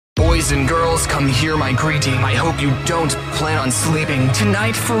Boys and girls, come hear my greeting. I hope you don't plan on sleeping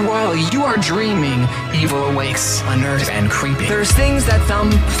tonight, for while you are dreaming, evil awakes, unearthed and creeping. There's things that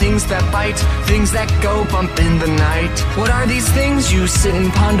thump, things that bite, things that go bump in the night. What are these things? You sit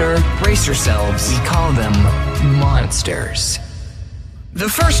and ponder. Brace yourselves, we call them monsters. The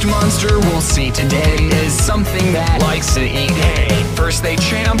first monster we'll see today is something that likes to eat hay. First they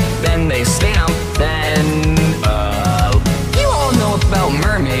champ, then they stamp, then you all know about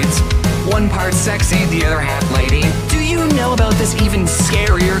mermaids. One part sexy, the other half lady. Do you know about this even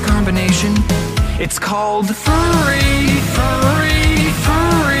scarier combination? It's called furry, furry,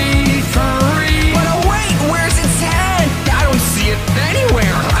 furry, furry. But oh wait, where's its head? I don't see it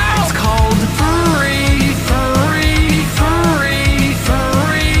anywhere. It's called furry, furry, furry,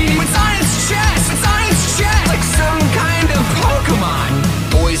 furry. It's on its chest, it's on its chest, like some kind of Pokemon.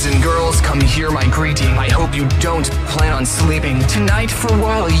 Boys and girls, come hear my greeting. I hope you don't plan on sleeping tonight, for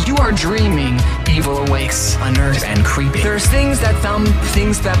while you are dreaming, evil awakes, unearthed and creeping. There's things that thump,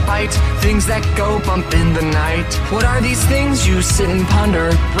 things that bite, things that go bump in the night. What are these things? You sit and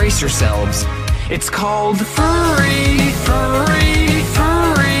ponder. Brace yourselves. It's called furry, furry,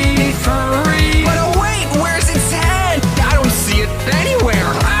 furry, furry.